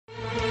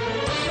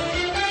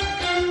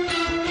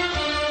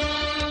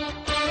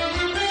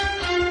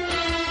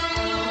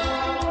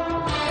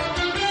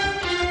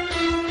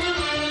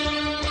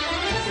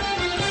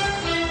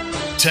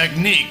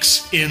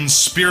Techniques in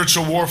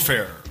spiritual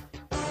warfare.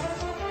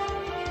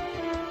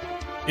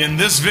 In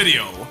this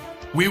video,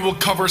 we will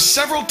cover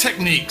several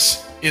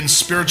techniques in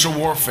spiritual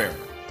warfare.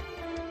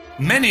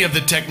 Many of the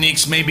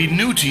techniques may be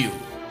new to you,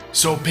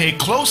 so pay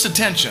close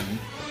attention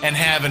and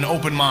have an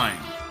open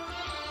mind.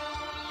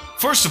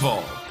 First of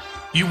all,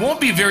 you won't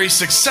be very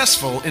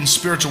successful in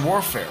spiritual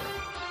warfare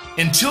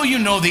until you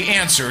know the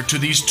answer to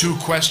these two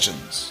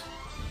questions.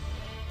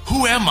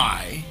 Who am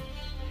I,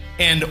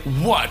 and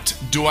what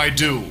do I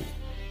do?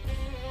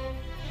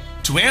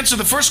 To answer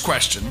the first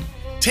question,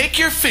 take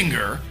your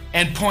finger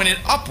and point it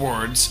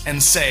upwards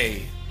and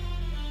say,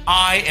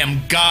 I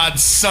am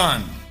God's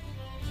son.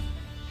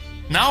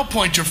 Now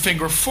point your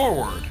finger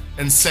forward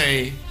and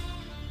say,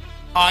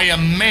 I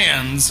am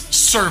man's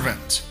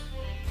servant.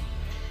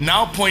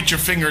 Now point your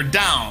finger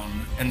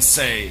down and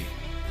say,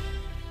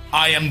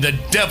 I am the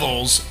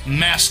devil's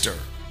master.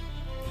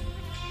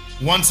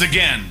 Once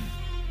again,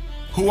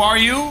 who are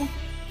you?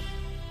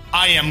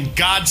 I am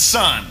God's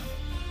son.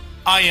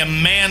 I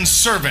am man's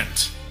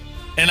servant,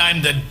 and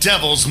I'm the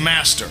devil's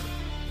master.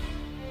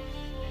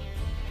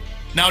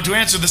 Now to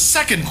answer the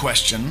second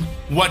question,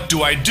 what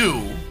do I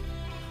do?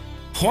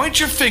 Point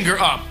your finger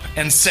up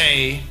and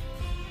say,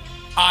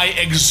 I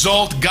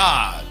exalt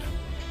God.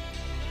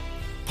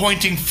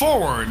 Pointing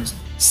forward,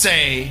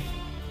 say,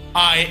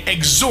 I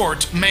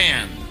exhort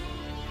man.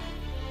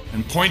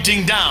 And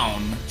pointing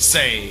down,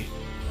 say,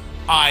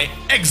 I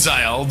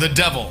exile the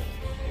devil.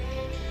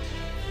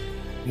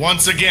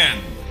 Once again,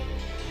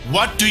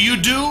 what do you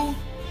do?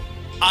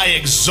 I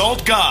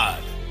exalt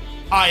God,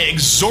 I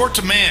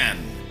exhort man,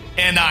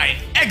 and I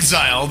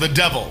exile the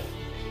devil.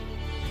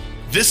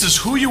 This is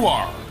who you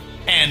are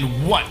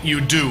and what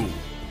you do.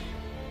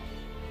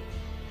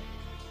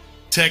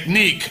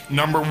 Technique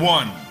number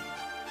 1,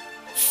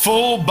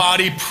 full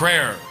body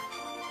prayer.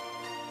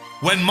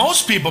 When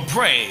most people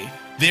pray,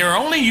 they are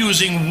only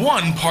using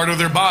one part of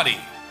their body,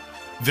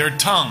 their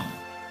tongue.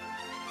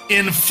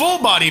 In full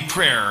body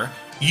prayer,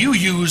 you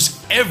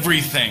use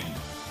everything.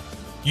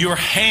 Your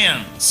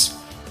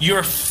hands,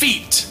 your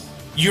feet,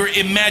 your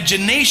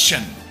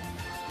imagination,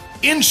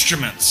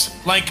 instruments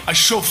like a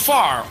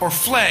shofar or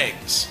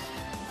flags,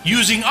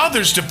 using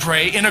others to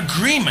pray in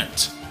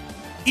agreement,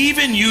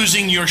 even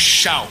using your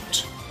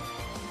shout.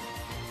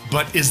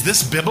 But is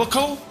this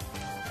biblical?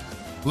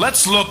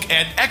 Let's look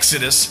at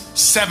Exodus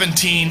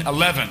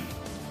 17:11,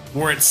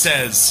 where it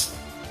says,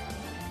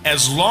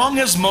 as long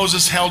as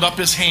Moses held up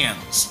his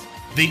hands,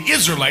 the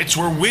Israelites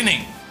were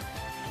winning.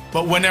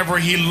 But whenever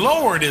he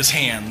lowered his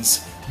hands,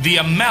 the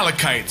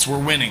Amalekites were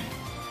winning.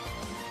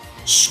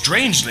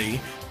 Strangely,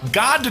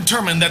 God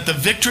determined that the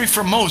victory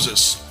for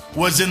Moses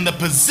was in the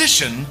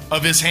position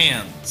of his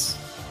hands.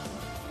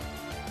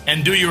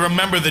 And do you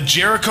remember the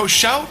Jericho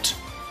shout?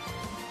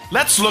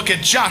 Let's look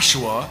at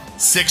Joshua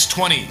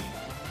 6:20.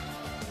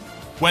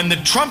 When the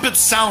trumpet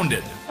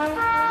sounded,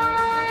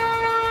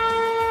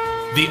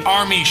 the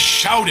army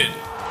shouted,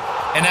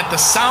 and at the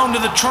sound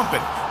of the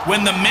trumpet,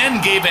 when the men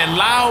gave a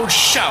loud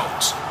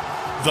shout,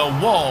 the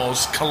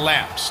walls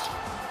collapsed.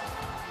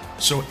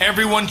 So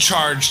everyone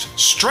charged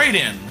straight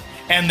in,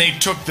 and they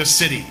took the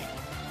city.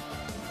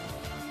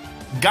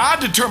 God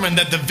determined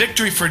that the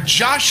victory for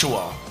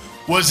Joshua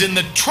was in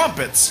the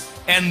trumpets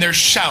and their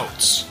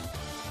shouts.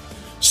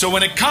 So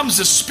when it comes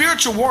to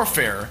spiritual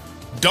warfare,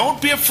 don't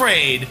be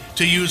afraid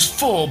to use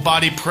full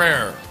body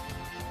prayer.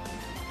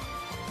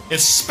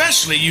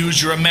 Especially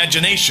use your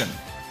imagination.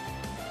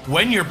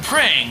 When you're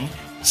praying,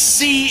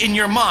 see in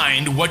your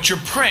mind what you're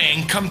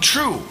praying come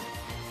true.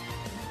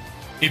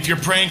 If you're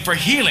praying for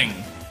healing,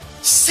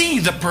 see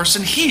the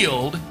person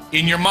healed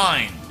in your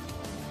mind.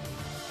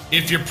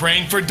 If you're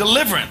praying for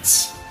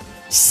deliverance,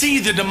 see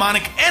the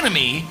demonic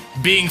enemy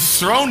being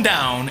thrown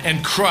down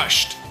and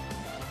crushed.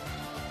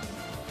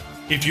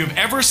 If you've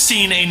ever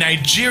seen a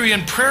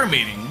Nigerian prayer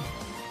meeting,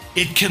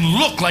 it can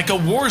look like a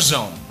war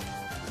zone.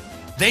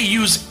 They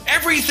use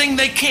everything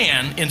they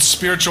can in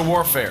spiritual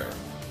warfare.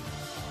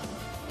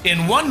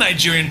 In one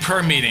Nigerian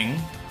prayer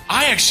meeting,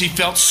 I actually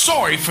felt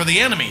sorry for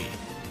the enemy,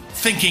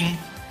 thinking,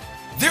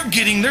 they're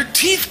getting their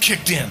teeth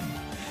kicked in.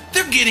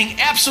 They're getting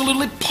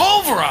absolutely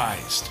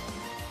pulverized.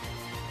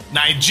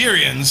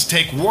 Nigerians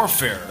take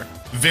warfare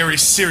very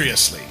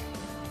seriously.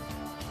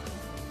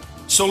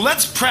 So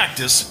let's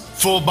practice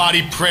full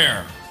body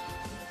prayer.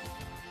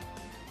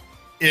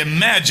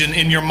 Imagine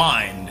in your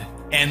mind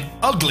an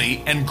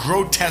ugly and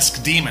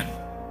grotesque demon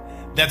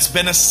that's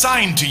been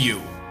assigned to you.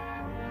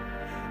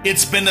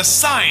 It's been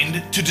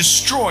assigned to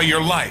destroy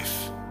your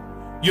life,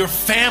 your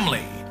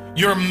family,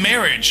 your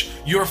marriage,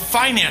 your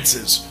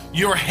finances,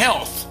 your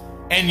health,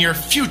 and your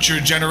future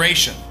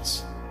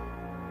generations.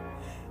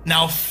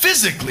 Now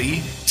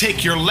physically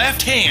take your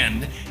left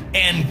hand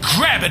and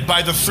grab it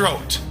by the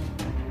throat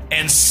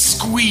and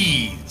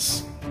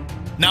squeeze.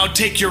 Now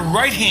take your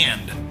right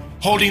hand,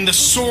 holding the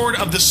sword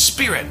of the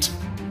Spirit,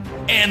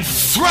 and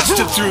thrust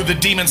it through the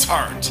demon's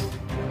heart.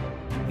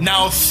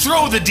 Now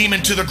throw the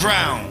demon to the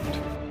ground.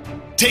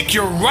 Take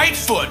your right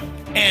foot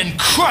and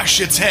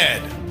crush its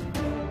head.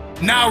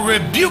 Now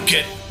rebuke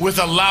it with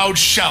a loud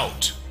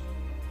shout.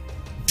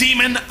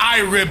 Demon,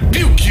 I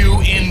rebuke you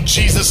in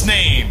Jesus'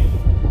 name.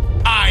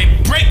 I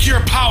break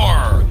your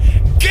power.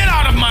 Get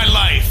out of my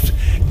life.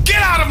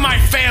 Get out of my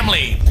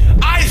family.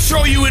 I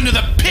throw you into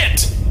the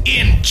pit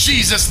in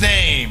Jesus'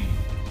 name.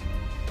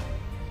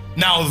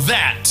 Now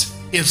that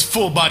is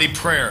full body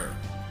prayer.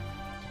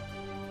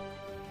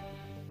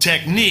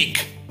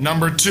 Technique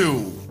number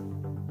 2.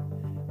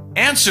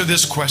 Answer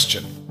this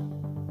question.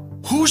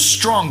 Who's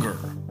stronger,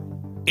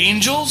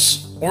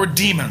 angels or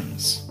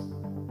demons?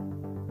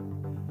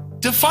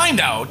 To find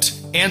out,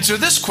 answer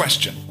this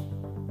question.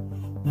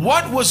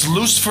 What was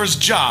Lucifer's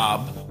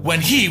job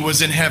when he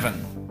was in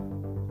heaven?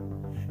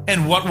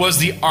 And what was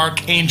the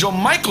Archangel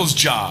Michael's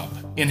job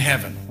in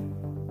heaven?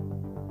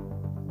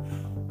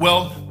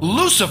 Well,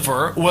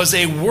 Lucifer was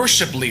a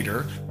worship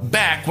leader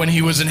back when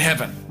he was in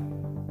heaven.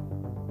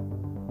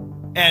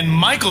 And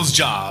Michael's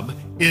job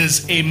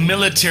is a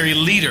military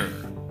leader,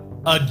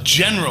 a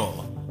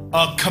general,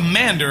 a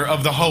commander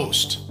of the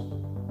host.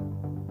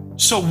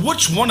 So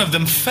which one of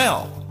them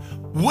fell?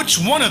 Which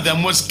one of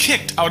them was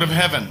kicked out of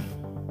heaven?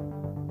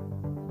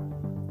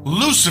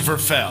 Lucifer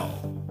fell.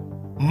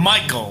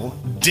 Michael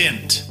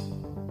didn't.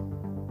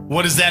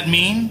 What does that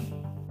mean?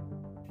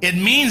 It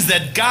means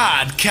that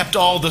God kept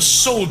all the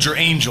soldier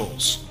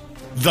angels,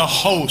 the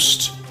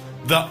host,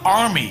 the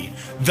army,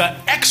 the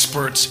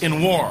experts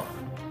in war.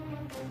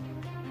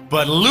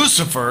 But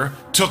Lucifer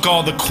took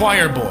all the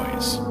choir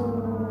boys.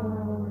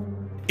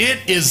 It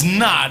is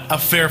not a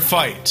fair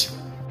fight.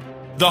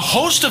 The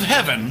host of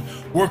heaven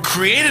were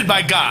created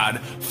by God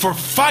for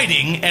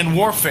fighting and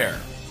warfare.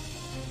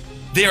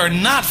 They are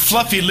not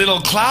fluffy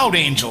little cloud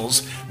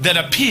angels that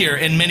appear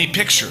in many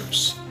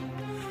pictures.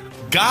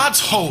 God's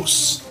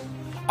hosts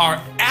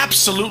are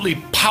absolutely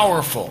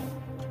powerful,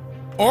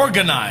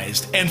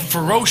 organized, and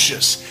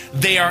ferocious.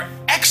 They are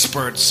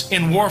experts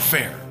in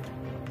warfare.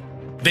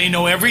 They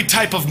know every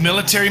type of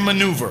military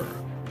maneuver.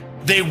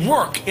 They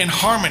work in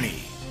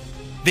harmony.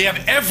 They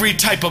have every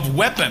type of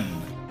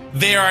weapon.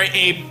 They are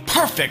a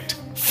perfect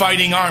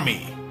fighting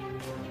army.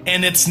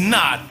 And it's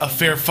not a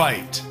fair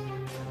fight.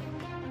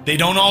 They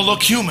don't all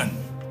look human.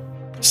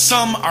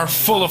 Some are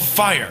full of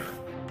fire.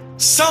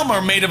 Some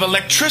are made of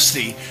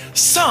electricity.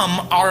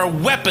 Some are a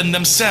weapon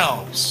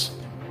themselves.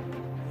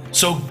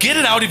 So get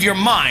it out of your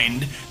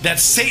mind that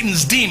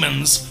Satan's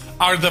demons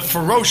are the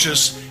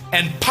ferocious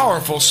and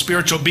powerful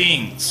spiritual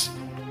beings.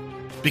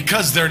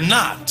 Because they're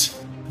not.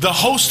 The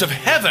host of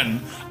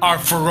heaven are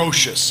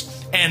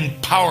ferocious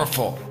and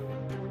powerful.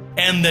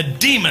 And the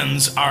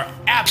demons are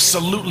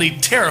absolutely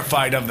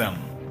terrified of them.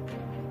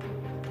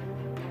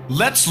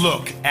 Let's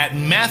look at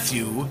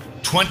Matthew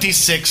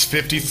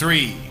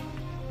 26:53,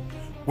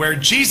 where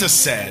Jesus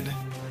said,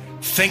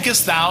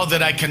 "Thinkest thou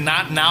that I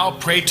cannot now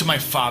pray to my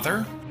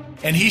Father,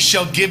 and he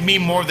shall give me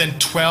more than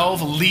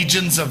 12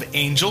 legions of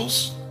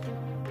angels?"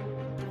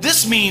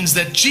 This means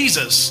that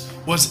Jesus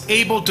was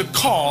able to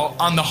call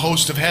on the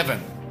host of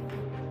heaven.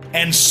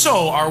 And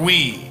so are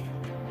we.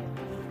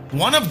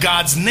 One of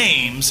God's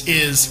names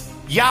is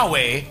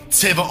Yahweh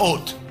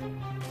Tsevaot,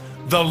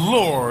 the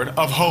Lord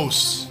of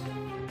hosts,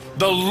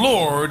 the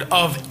Lord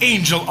of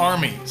angel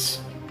armies.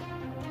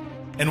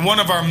 And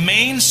one of our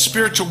main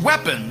spiritual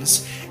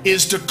weapons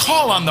is to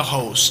call on the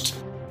host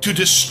to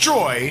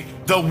destroy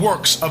the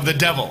works of the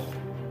devil.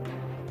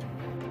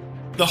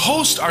 The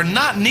hosts are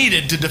not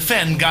needed to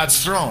defend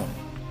God's throne.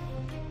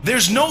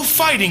 There's no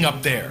fighting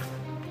up there.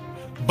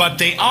 But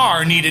they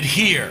are needed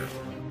here.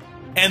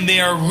 And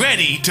they are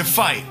ready to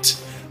fight.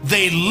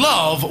 They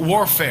love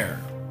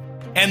warfare.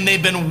 And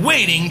they've been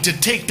waiting to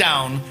take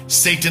down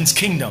Satan's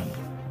kingdom.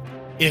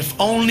 If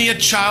only a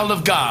child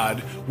of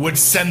God would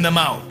send them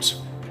out.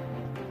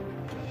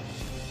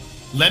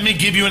 Let me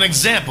give you an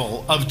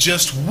example of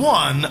just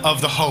one of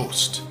the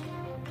hosts.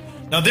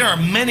 Now there are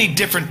many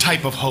different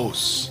types of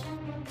hosts.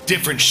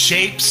 Different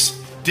shapes,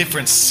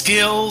 different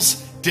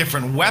skills,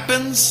 different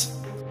weapons.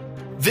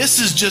 This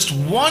is just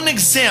one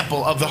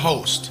example of the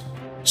host,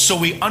 so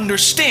we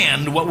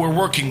understand what we're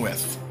working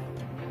with.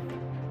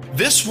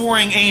 This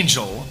warring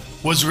angel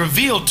was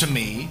revealed to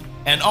me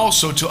and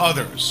also to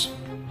others.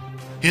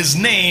 His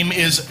name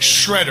is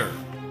Shredder.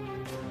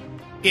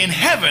 In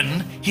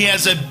heaven, he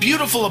has a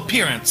beautiful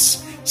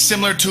appearance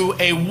similar to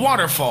a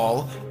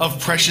waterfall of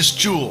precious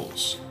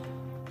jewels.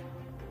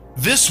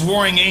 This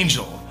warring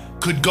angel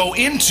could go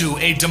into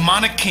a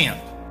demonic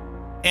camp,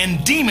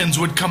 and demons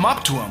would come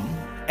up to him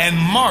and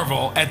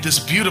marvel at this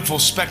beautiful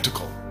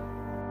spectacle.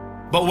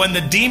 But when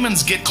the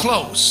demons get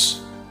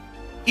close,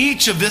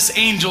 each of this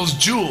angel's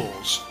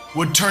jewels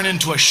would turn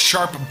into a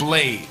sharp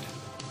blade,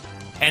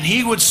 and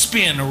he would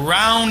spin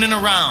round and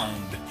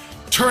around,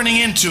 turning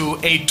into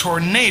a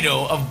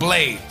tornado of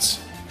blades,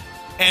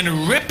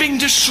 and ripping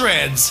to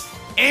shreds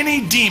any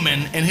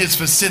demon in his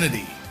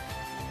vicinity.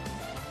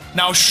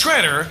 Now,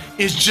 Shredder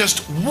is just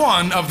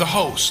one of the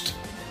host.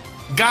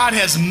 God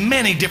has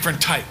many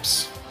different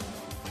types.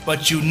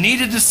 But you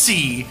needed to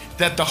see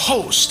that the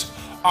hosts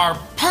are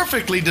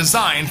perfectly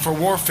designed for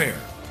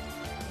warfare.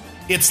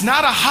 It's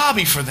not a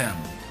hobby for them.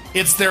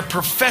 It's their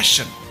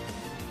profession.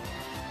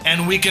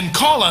 and we can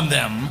call on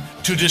them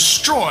to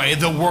destroy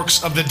the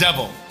works of the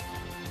devil.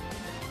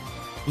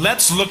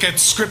 Let's look at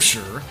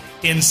scripture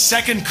in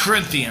 2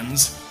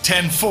 Corinthians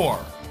 10:4.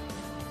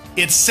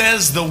 It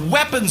says the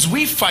weapons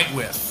we fight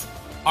with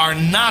are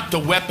not the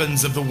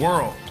weapons of the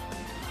world.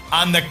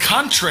 On the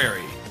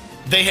contrary,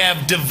 they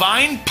have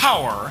divine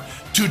power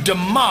to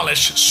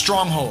demolish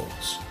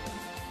strongholds.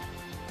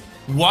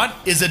 What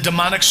is a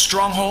demonic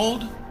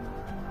stronghold?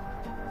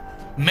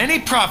 Many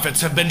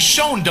prophets have been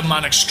shown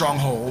demonic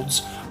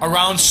strongholds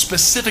around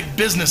specific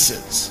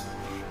businesses,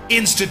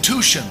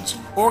 institutions,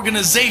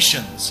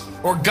 organizations,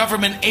 or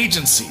government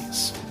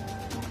agencies.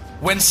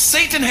 When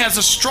Satan has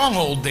a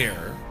stronghold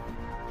there,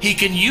 he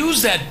can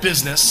use that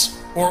business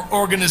or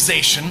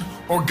organization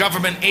or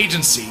government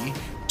agency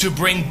to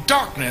bring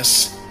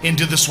darkness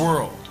into this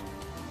world.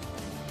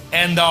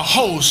 And the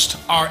host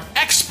are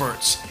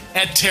experts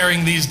at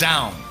tearing these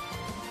down.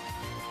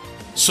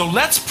 So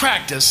let's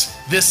practice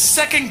this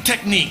second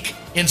technique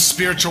in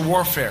spiritual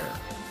warfare: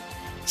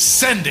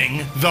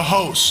 sending the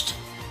host.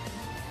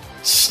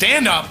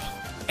 Stand up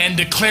and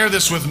declare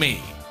this with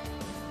me.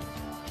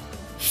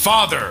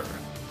 Father,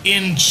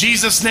 in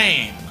Jesus'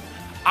 name,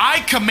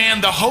 I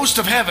command the host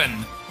of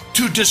heaven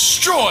to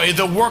destroy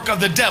the work of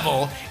the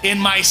devil in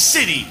my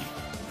city,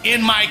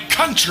 in my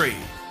country.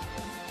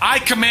 I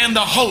command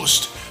the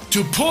host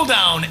to pull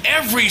down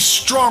every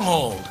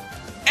stronghold,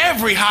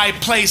 every high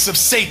place of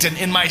Satan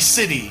in my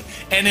city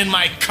and in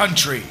my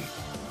country.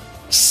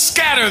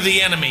 Scatter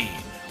the enemy,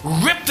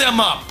 rip them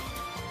up,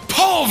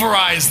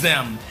 pulverize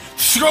them,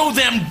 throw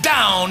them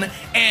down,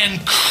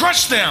 and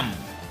crush them.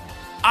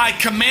 I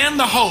command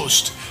the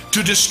host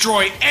to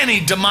destroy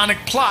any demonic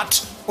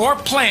plot or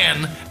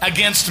plan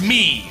against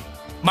me,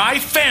 my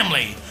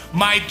family,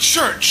 my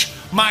church,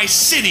 my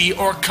city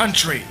or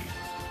country.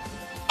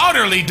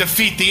 Utterly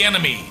defeat the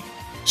enemy,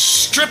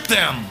 strip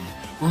them,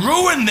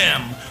 ruin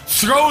them,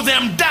 throw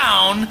them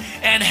down,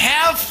 and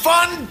have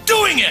fun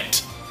doing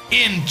it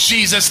in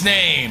Jesus'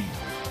 name.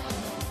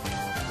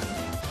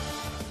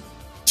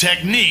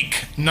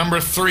 Technique number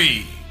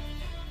 3,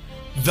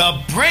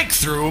 the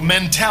breakthrough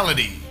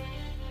mentality.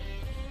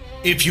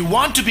 If you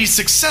want to be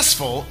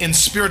successful in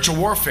spiritual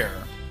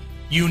warfare,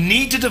 you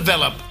need to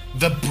develop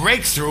the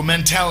breakthrough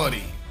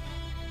mentality.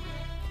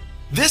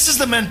 This is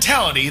the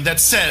mentality that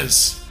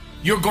says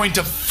you're going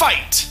to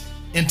fight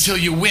until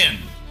you win.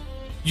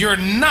 You're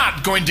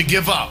not going to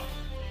give up.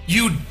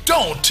 You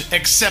don't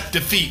accept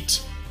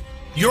defeat.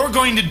 You're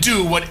going to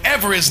do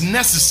whatever is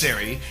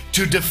necessary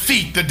to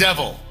defeat the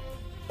devil.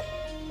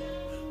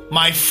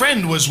 My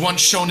friend was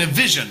once shown a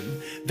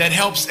vision that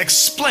helps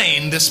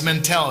explain this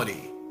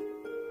mentality.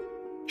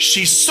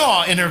 She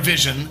saw in her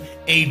vision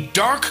a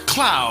dark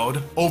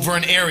cloud over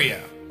an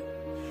area,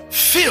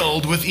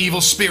 filled with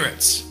evil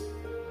spirits.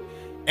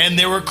 And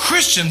there were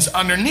Christians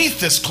underneath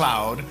this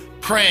cloud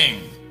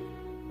praying.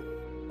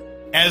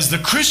 As the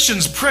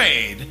Christians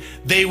prayed,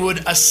 they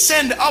would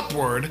ascend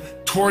upward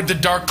toward the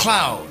dark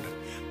cloud,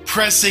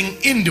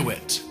 pressing into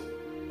it.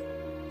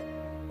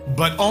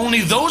 But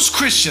only those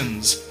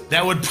Christians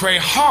that would pray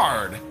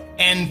hard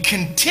and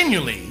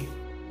continually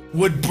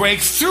would break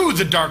through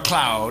the dark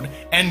cloud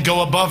and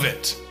go above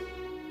it.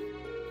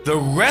 The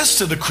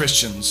rest of the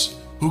Christians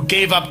who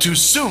gave up too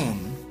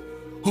soon,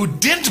 who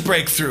didn't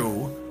break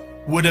through,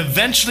 would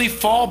eventually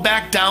fall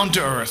back down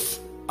to earth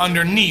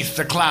underneath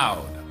the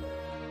cloud.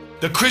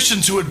 The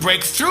Christians who would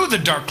break through the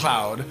dark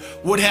cloud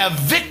would have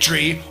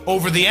victory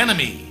over the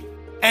enemy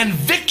and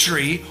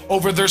victory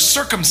over their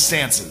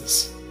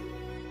circumstances.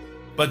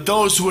 But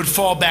those who would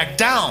fall back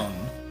down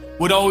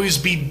would always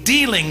be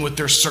dealing with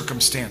their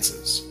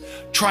circumstances,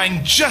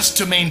 trying just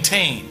to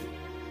maintain.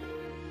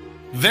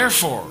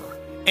 Therefore,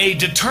 a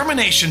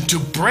determination to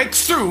break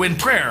through in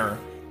prayer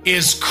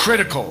is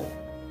critical.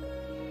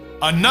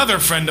 Another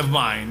friend of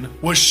mine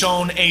was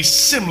shown a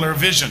similar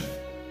vision.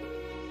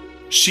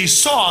 She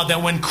saw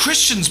that when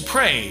Christians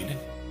prayed,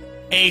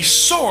 a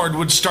sword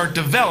would start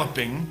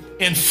developing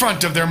in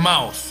front of their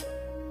mouth.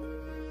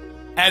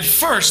 At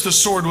first, the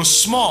sword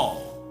was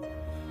small,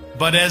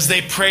 but as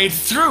they prayed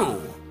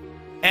through,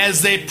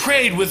 as they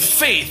prayed with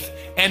faith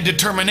and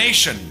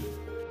determination,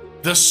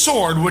 the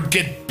sword would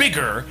get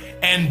bigger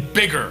and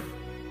bigger.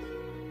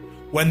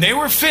 When they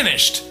were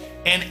finished,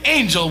 an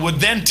angel would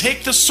then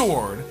take the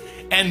sword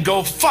and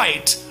go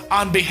fight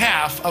on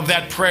behalf of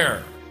that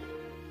prayer.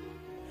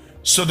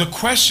 So the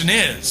question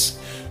is,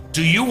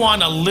 do you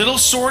want a little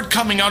sword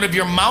coming out of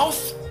your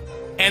mouth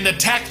and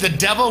attack the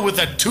devil with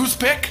a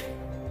toothpick?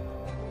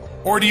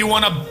 Or do you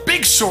want a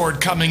big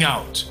sword coming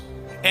out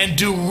and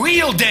do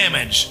real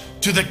damage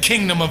to the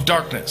kingdom of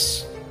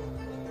darkness?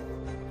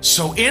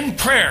 So in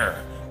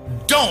prayer,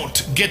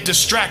 don't get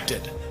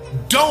distracted.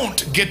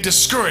 Don't get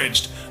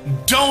discouraged.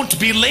 Don't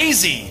be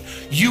lazy.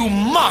 You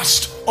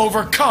must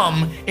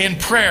overcome in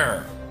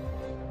prayer.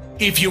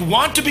 If you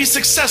want to be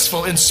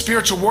successful in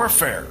spiritual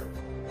warfare,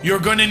 you're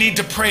going to need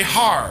to pray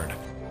hard,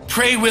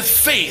 pray with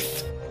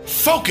faith,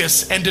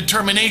 focus, and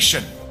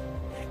determination.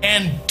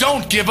 And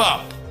don't give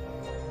up.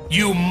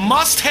 You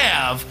must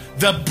have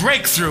the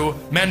breakthrough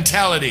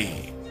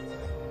mentality.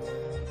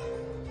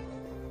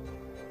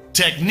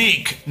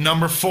 Technique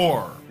number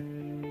 4.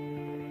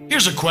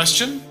 Here's a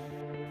question.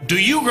 Do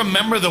you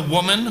remember the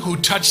woman who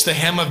touched the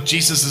hem of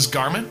Jesus'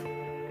 garment?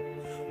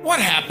 What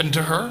happened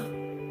to her?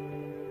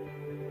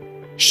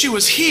 She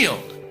was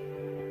healed.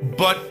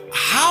 But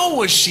how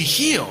was she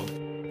healed?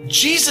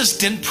 Jesus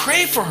didn't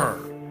pray for her.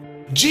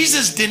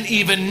 Jesus didn't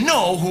even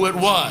know who it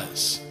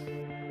was.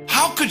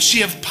 How could she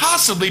have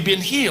possibly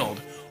been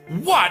healed?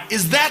 What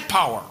is that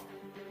power?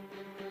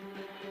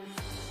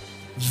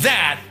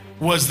 That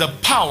was the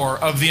power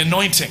of the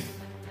anointing.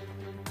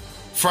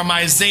 From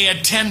Isaiah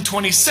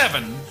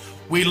 10:27,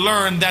 we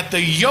learn that the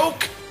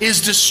yoke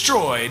is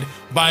destroyed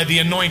by the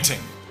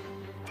anointing.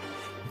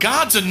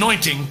 God's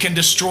anointing can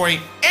destroy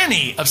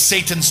any of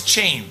Satan's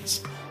chains,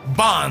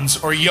 bonds,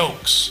 or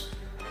yokes.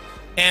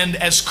 And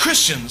as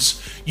Christians,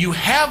 you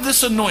have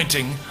this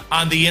anointing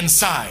on the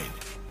inside.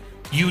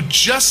 You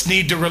just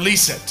need to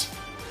release it.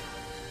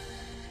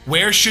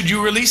 Where should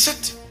you release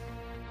it?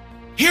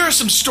 Here are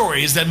some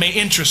stories that may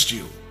interest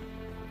you.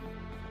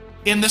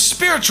 In the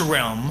spiritual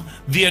realm,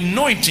 the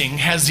anointing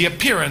has the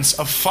appearance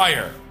of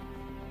fire.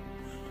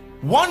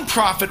 One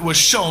prophet was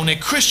shown a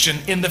Christian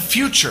in the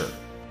future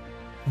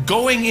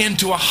going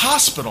into a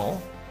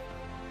hospital,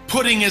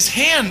 putting his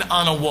hand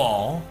on a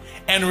wall,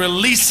 and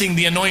releasing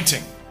the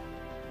anointing.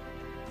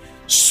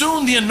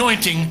 Soon the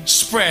anointing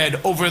spread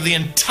over the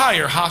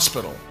entire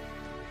hospital.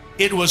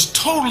 It was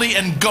totally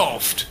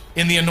engulfed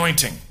in the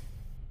anointing,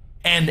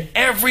 and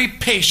every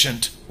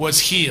patient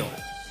was healed.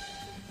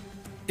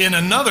 In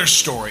another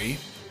story,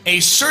 a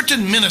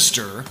certain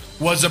minister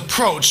was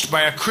approached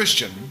by a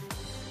Christian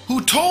who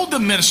told the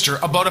minister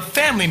about a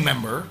family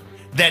member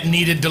that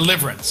needed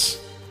deliverance.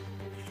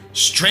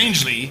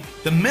 Strangely,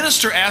 the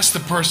minister asked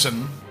the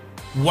person,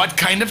 "What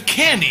kind of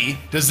candy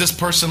does this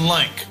person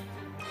like?"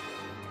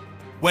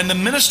 When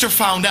the minister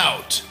found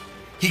out,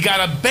 he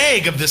got a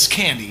bag of this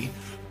candy,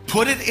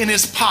 put it in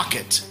his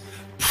pocket,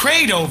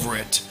 prayed over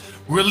it,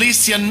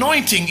 released the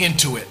anointing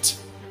into it,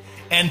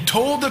 and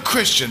told the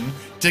Christian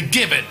to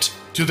give it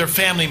to their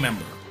family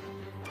member.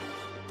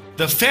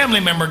 The family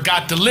member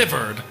got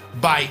delivered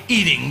by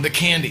eating the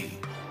candy.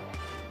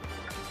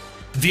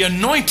 The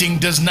anointing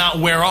does not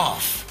wear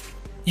off.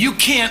 You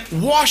can't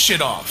wash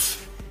it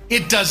off.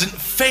 It doesn't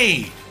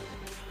fade,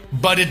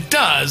 but it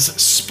does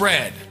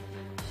spread.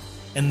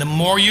 And the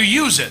more you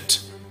use it,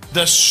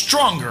 the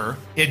stronger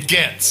it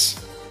gets.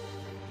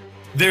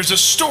 There's a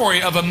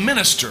story of a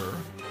minister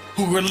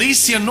who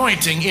released the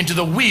anointing into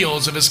the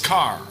wheels of his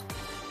car.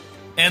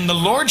 And the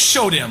Lord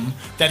showed him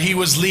that he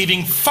was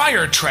leaving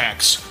fire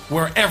tracks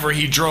wherever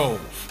he drove.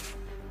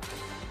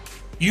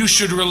 You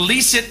should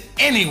release it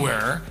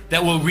anywhere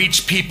that will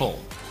reach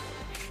people,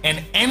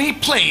 and any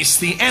place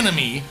the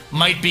enemy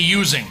might be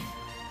using.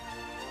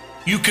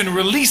 You can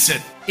release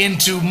it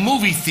into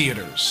movie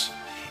theaters,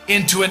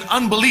 into an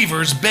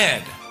unbeliever's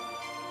bed,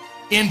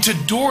 into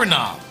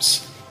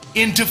doorknobs,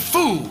 into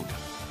food,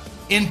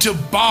 into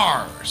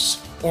bars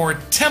or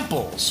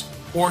temples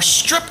or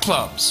strip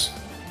clubs.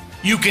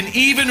 You can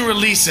even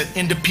release it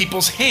into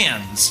people's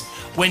hands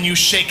when you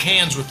shake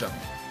hands with them.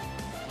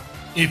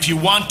 If you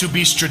want to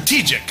be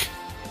strategic,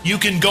 you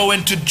can go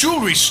into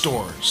jewelry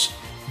stores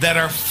that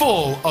are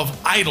full of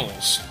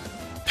idols,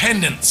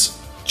 pendants,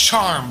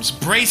 charms,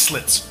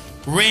 bracelets,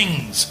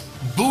 rings,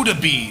 Buddha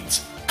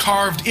beads,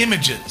 carved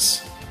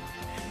images,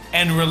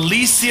 and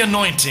release the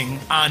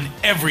anointing on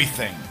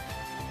everything.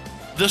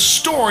 The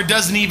store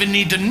doesn't even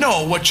need to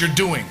know what you're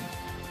doing.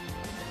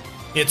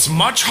 It's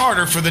much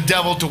harder for the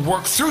devil to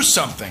work through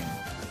something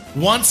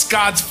once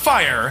God's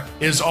fire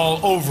is all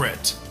over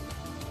it.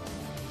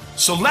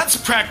 So let's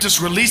practice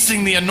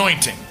releasing the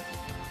anointing.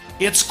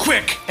 It's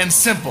quick and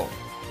simple.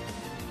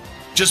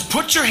 Just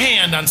put your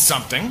hand on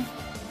something,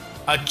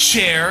 a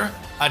chair,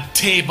 a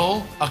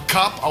table, a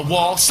cup, a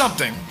wall,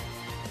 something,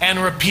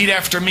 and repeat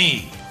after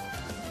me.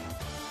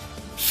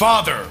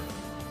 Father,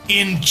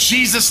 in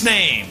Jesus'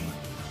 name,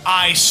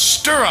 I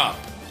stir up,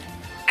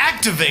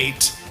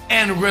 activate,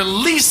 and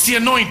release the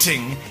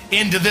anointing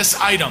into this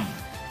item.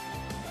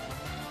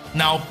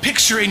 Now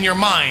picture in your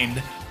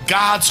mind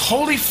God's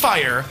holy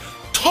fire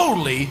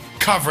totally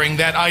covering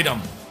that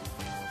item.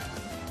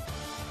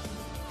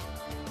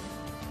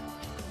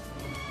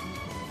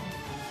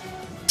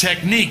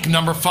 Technique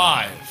number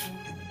 5.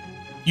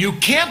 You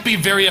can't be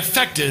very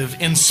effective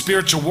in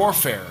spiritual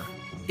warfare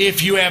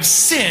if you have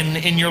sin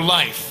in your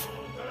life.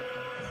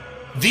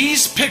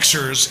 These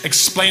pictures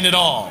explain it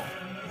all.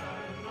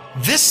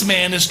 This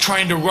man is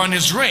trying to run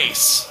his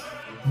race,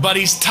 but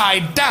he's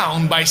tied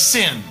down by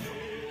sin.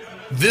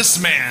 This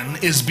man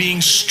is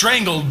being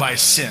strangled by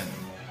sin.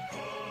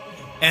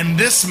 And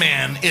this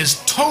man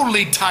is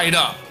totally tied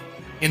up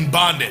in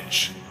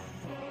bondage.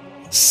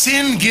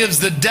 Sin gives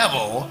the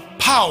devil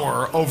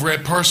power over a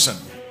person.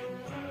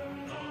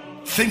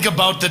 Think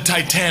about the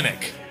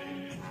Titanic.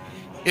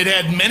 It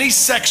had many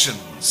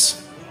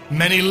sections,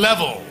 many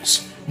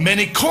levels,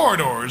 many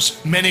corridors,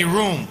 many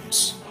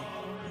rooms.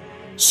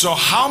 So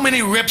how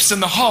many rips in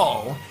the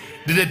hull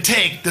did it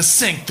take to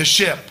sink the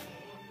ship?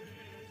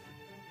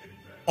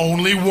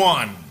 Only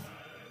one.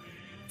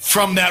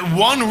 From that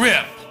one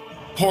rip,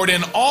 poured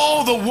in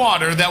all the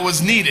water that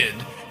was needed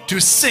to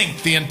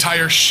sink the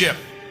entire ship.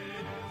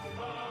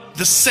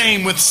 The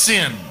same with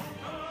sin.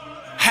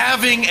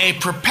 Having a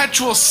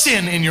perpetual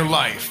sin in your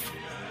life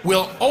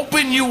will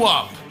open you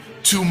up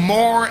to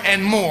more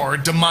and more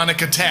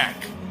demonic attack.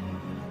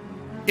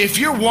 If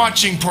you're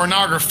watching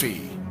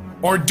pornography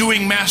or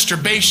doing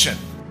masturbation,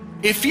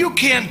 if you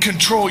can't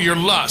control your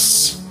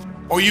lusts,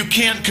 or you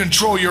can't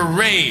control your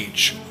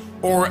rage,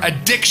 or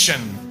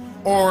addiction,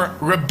 or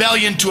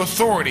rebellion to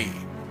authority,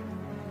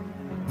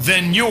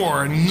 then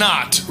you're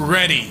not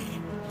ready.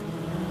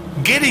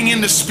 Getting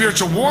into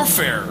spiritual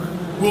warfare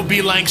will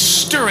be like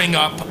stirring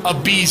up a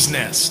bee's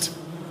nest.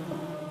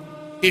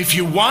 If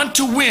you want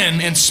to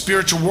win in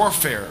spiritual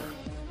warfare,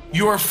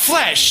 your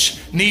flesh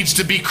needs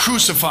to be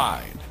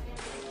crucified.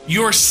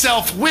 Your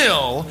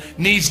self-will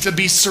needs to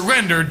be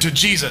surrendered to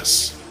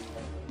Jesus.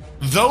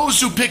 Those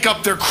who pick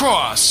up their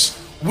cross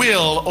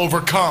will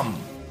overcome.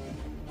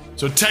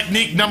 So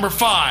technique number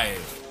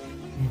 5,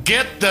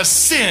 get the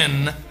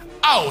sin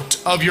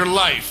out of your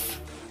life.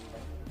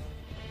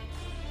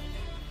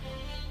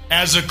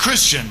 As a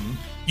Christian,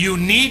 you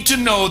need to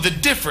know the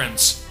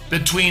difference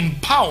between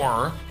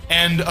power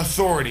and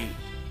authority.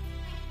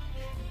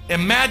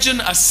 Imagine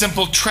a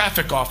simple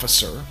traffic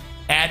officer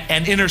at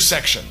an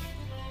intersection,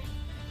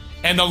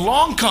 and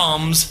along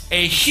comes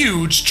a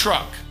huge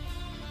truck.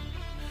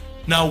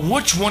 Now,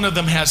 which one of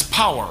them has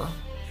power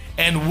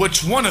and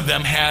which one of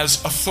them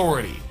has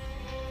authority?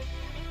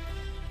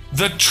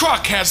 The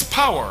truck has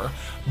power,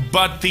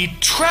 but the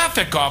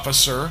traffic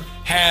officer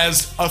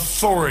has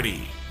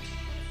authority.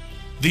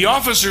 The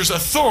officer's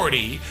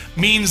authority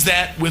means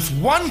that with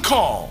one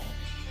call,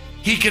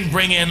 he can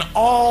bring in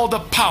all the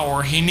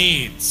power he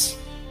needs.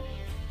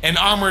 An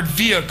armored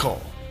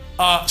vehicle,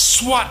 a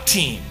SWAT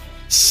team,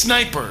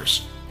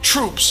 snipers,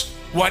 troops,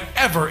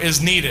 whatever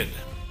is needed.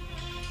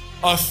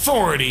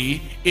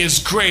 Authority is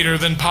greater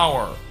than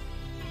power.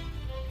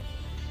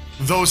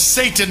 Though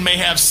Satan may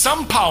have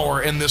some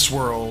power in this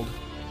world,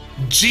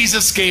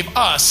 Jesus gave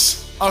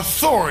us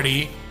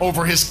authority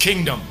over his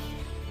kingdom.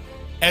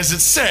 As it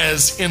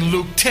says in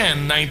Luke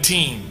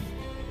 10:19,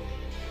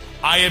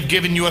 I have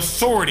given you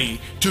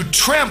authority to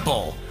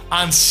trample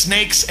on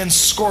snakes and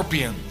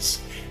scorpions,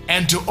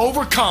 and to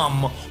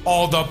overcome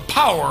all the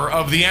power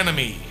of the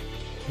enemy.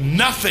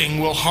 Nothing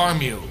will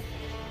harm you.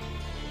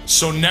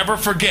 So never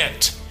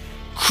forget,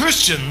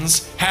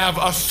 Christians have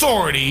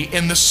authority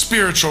in the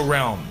spiritual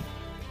realm.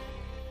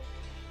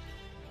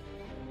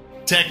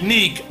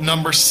 Technique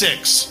number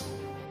 6,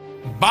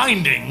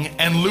 binding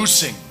and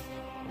loosing.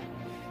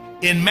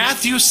 In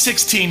Matthew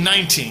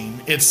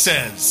 16:19, it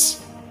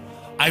says,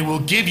 I will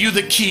give you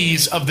the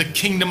keys of the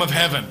kingdom of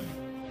heaven.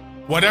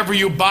 Whatever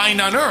you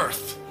bind on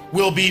earth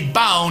will be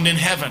bound in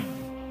heaven,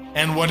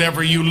 and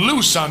whatever you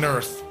loose on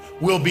earth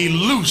will be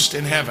loosed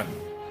in heaven.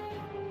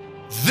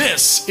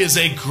 This is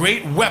a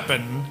great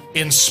weapon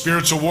in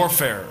spiritual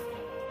warfare.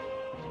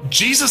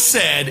 Jesus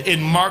said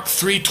in Mark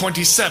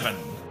 3:27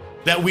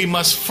 that we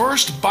must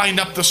first bind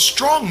up the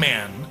strong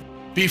man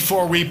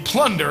before we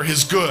plunder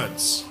his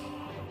goods.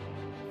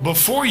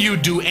 Before you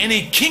do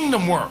any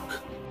kingdom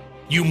work,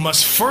 you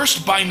must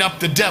first bind up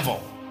the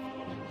devil.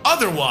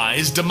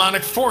 Otherwise,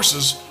 demonic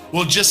forces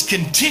will just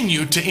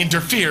continue to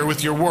interfere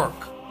with your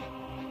work.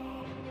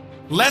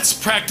 Let's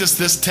practice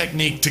this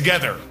technique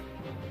together.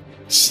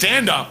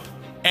 Stand up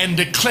and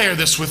declare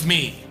this with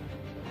me.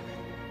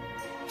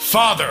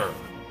 Father,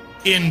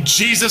 in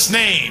Jesus'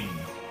 name,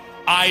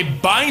 I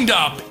bind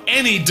up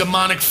any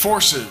demonic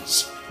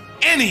forces,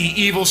 any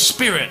evil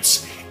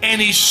spirits,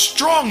 any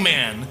strong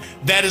man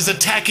that is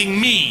attacking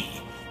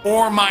me,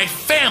 or my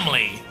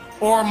family,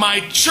 or my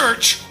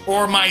church,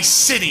 or my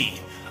city.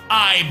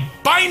 I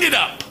bind it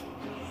up.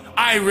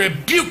 I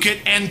rebuke it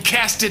and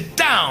cast it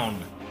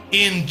down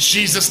in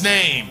Jesus'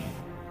 name.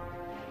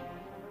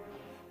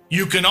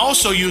 You can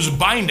also use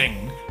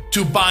binding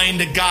to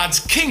bind God's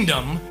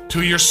kingdom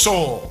to your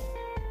soul,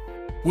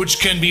 which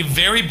can be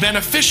very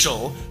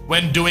beneficial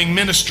when doing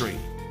ministry.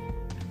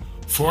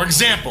 For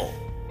example,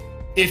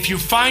 if you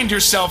find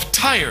yourself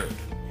tired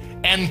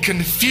and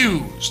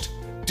confused,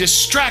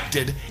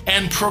 distracted,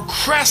 and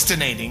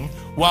procrastinating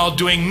while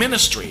doing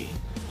ministry,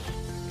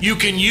 you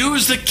can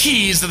use the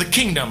keys of the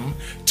kingdom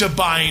to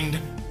bind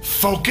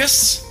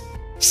focus,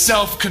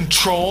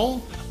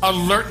 self-control,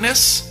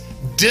 alertness,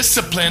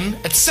 discipline,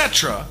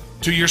 etc.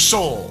 to your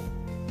soul.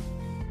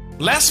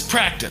 Let's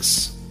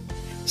practice.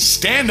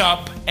 Stand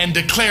up and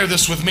declare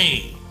this with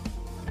me.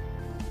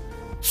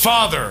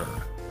 Father,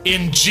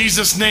 in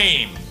Jesus'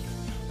 name,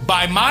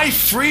 by my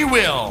free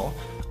will,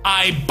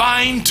 I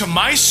bind to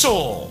my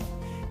soul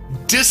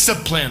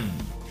discipline,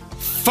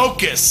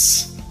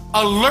 focus,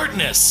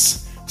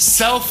 alertness,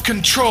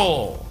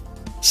 self-control,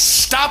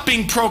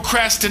 stopping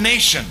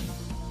procrastination,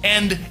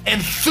 and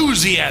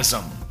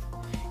enthusiasm.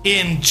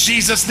 In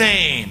Jesus'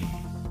 name.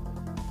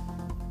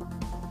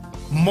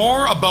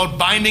 More about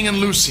binding and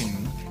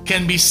loosing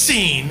can be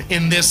seen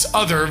in this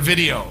other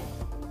video.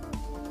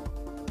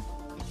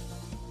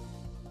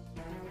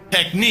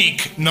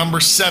 Technique number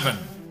 7,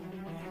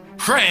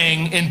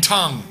 praying in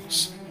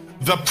tongues.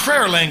 The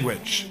prayer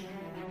language.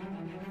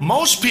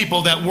 Most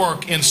people that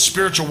work in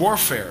spiritual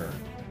warfare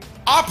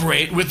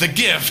operate with the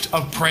gift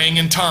of praying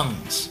in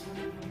tongues.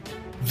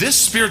 This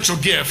spiritual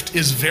gift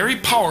is very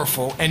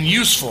powerful and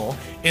useful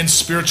in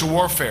spiritual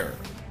warfare.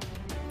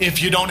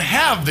 If you don't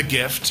have the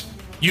gift,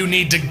 you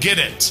need to get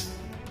it.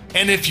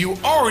 And if you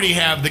already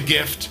have the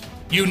gift,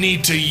 you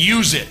need to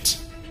use it.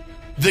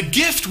 The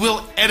gift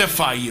will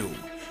edify you,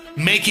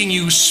 making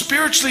you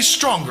spiritually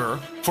stronger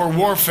for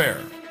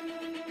warfare.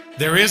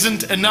 There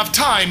isn't enough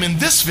time in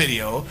this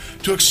video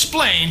to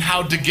explain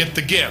how to get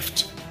the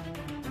gift.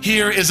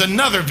 Here is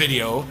another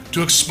video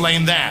to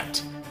explain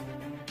that.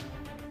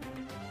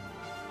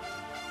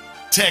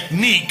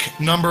 Technique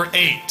number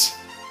 8.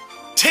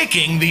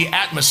 Taking the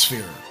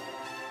atmosphere.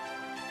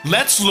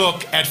 Let's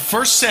look at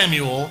 1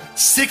 Samuel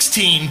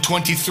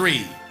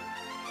 16:23.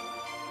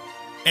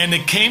 And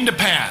it came to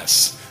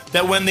pass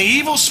that when the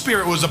evil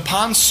spirit was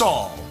upon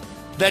Saul,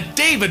 that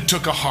David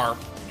took a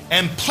harp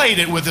and played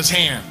it with his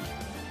hand.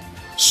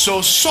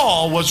 So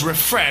Saul was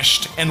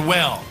refreshed and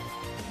well,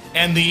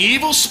 and the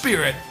evil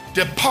spirit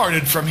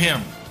departed from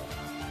him.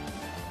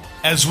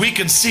 As we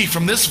can see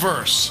from this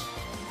verse,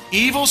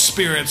 evil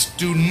spirits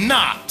do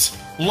not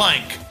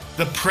like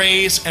the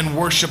praise and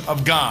worship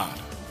of God.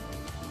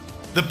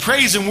 The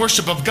praise and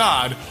worship of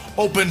God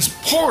opens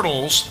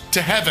portals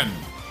to heaven,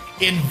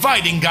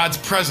 inviting God's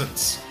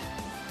presence.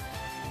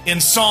 In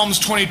Psalms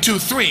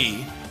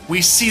 22:3,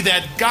 we see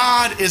that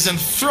God is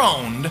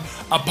enthroned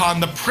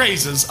upon the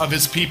praises of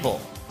his people.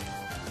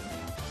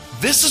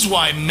 This is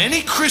why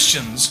many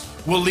Christians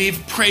will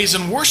leave praise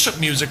and worship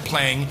music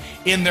playing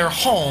in their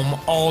home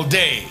all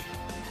day.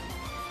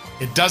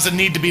 It doesn't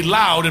need to be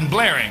loud and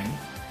blaring,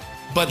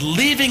 but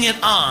leaving it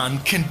on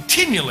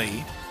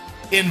continually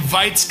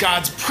invites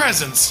God's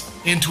presence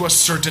into a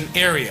certain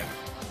area.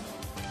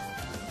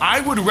 I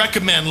would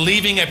recommend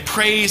leaving a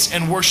praise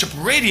and worship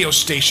radio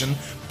station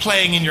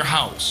playing in your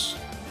house,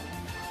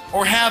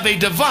 or have a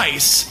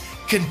device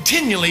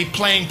continually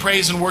playing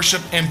praise and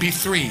worship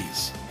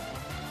MP3s,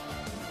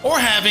 or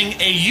having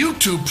a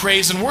YouTube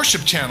praise and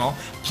worship channel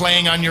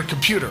playing on your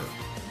computer.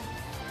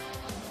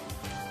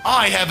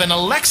 I have an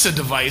Alexa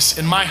device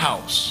in my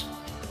house,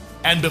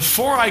 and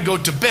before I go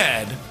to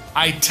bed,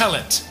 I tell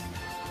it,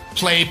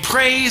 play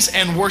praise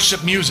and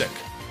worship music,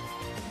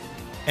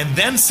 and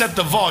then set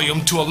the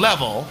volume to a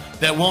level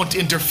that won't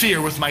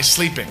interfere with my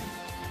sleeping.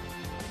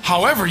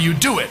 However you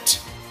do it,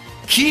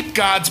 keep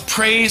God's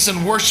praise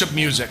and worship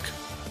music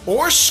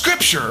or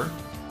scripture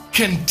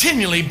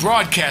continually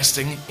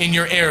broadcasting in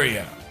your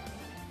area.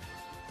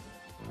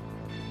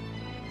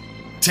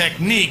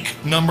 Technique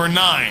number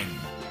 9.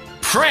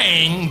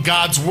 Praying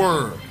God's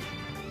Word.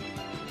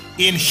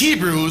 In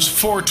Hebrews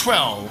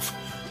 4:12,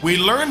 we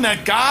learn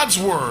that God's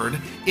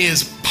Word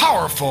is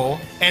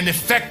powerful and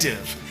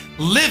effective,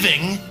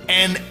 living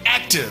and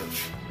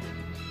active.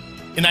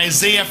 In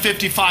Isaiah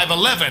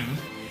 55:11,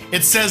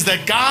 it says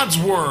that God's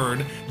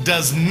Word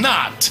does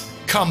not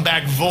come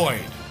back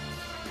void.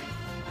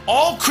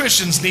 All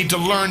Christians need to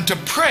learn to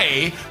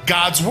pray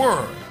God's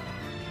Word.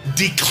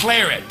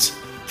 Declare it,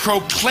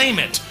 proclaim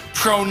it,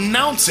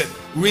 pronounce it,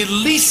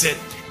 release it,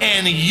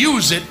 and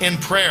use it in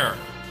prayer.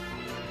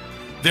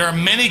 There are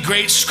many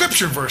great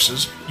scripture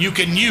verses you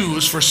can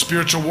use for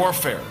spiritual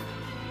warfare.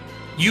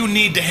 You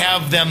need to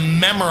have them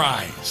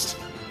memorized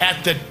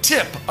at the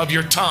tip of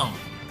your tongue.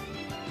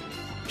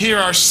 Here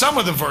are some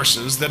of the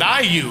verses that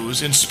I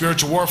use in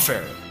spiritual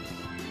warfare.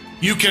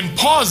 You can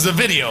pause the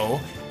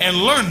video and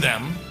learn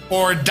them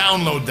or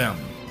download them.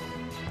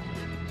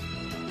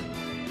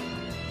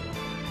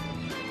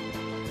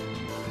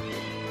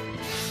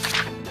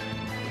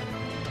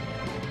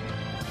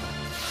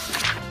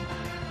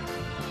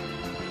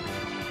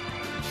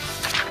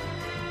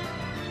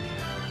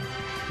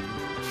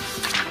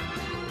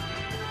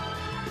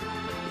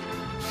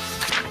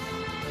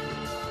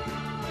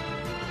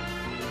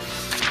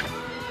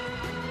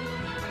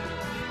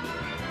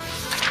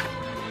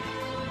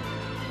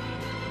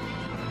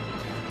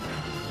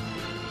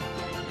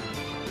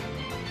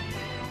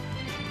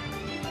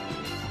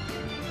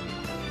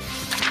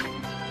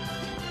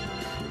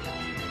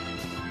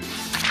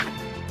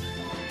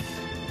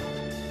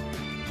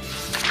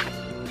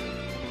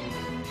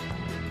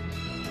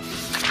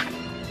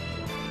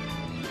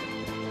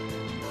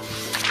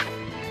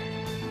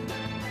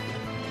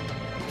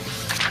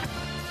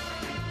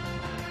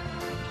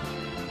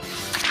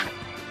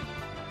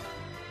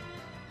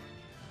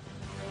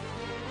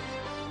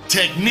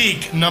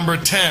 Technique number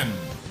 10.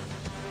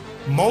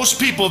 Most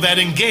people that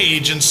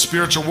engage in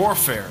spiritual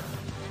warfare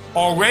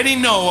already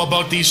know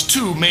about these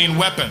two main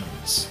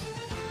weapons: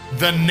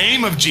 the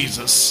name of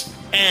Jesus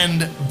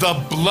and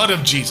the blood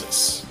of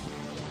Jesus.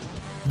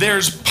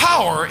 There's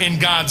power in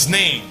God's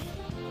name,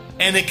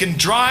 and it can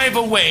drive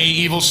away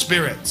evil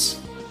spirits.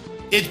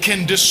 It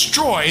can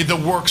destroy the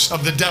works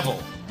of the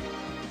devil.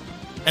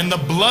 And the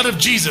blood of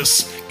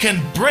Jesus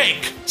can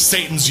break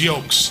Satan's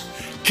yokes,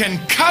 can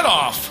cut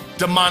off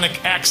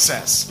demonic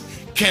access,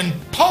 can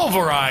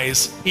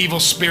pulverize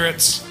evil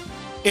spirits.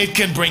 It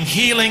can bring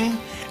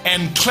healing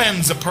and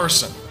cleanse a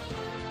person.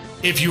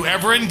 If you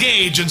ever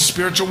engage in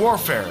spiritual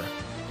warfare,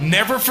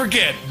 never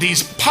forget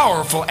these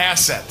powerful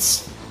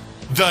assets: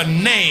 the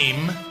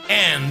name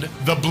and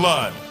the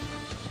blood.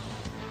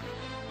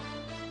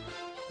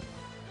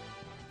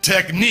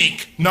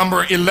 Technique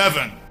number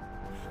 11.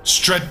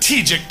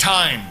 Strategic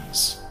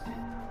times.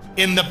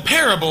 In the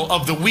parable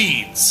of the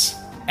weeds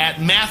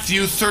at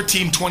Matthew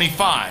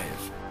 13:25,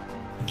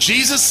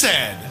 Jesus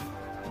said,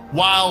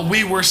 "While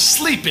we were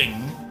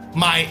sleeping,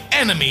 my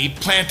enemy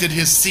planted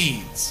his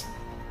seeds."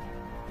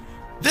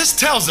 This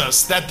tells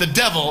us that the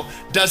devil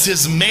does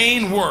his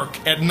main work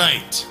at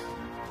night,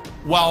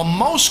 while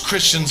most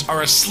Christians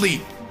are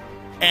asleep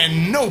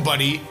and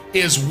nobody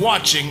is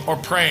watching or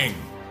praying.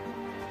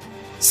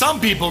 Some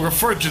people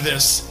refer to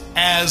this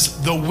as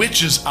the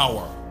witch's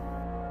hour,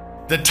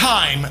 the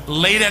time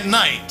late at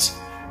night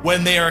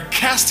when they are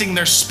casting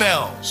their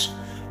spells,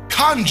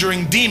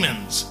 conjuring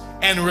demons,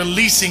 and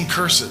releasing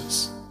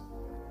curses.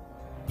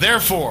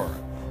 Therefore,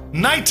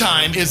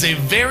 nighttime is a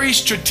very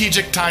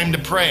strategic time to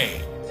pray,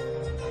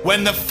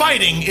 when the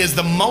fighting is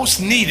the most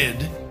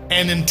needed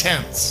and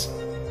intense.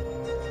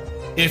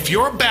 If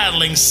you're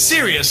battling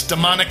serious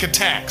demonic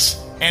attacks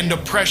and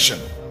oppression,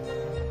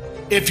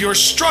 if you're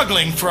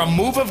struggling for a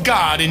move of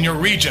God in your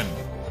region,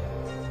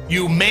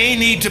 you may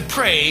need to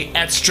pray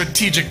at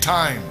strategic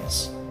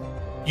times.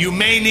 You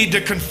may need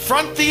to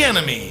confront the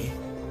enemy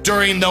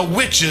during the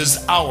witch's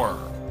hour.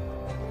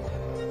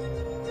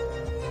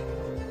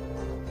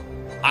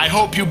 I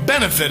hope you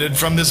benefited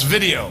from this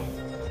video.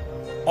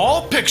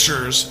 All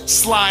pictures,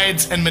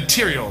 slides, and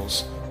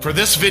materials for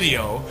this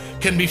video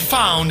can be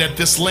found at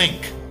this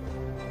link.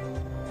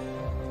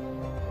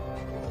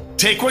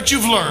 Take what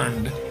you've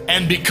learned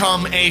and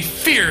become a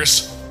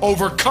fierce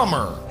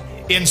overcomer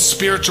in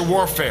spiritual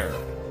warfare.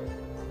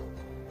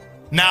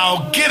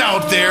 Now get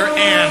out there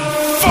and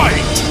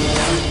fight!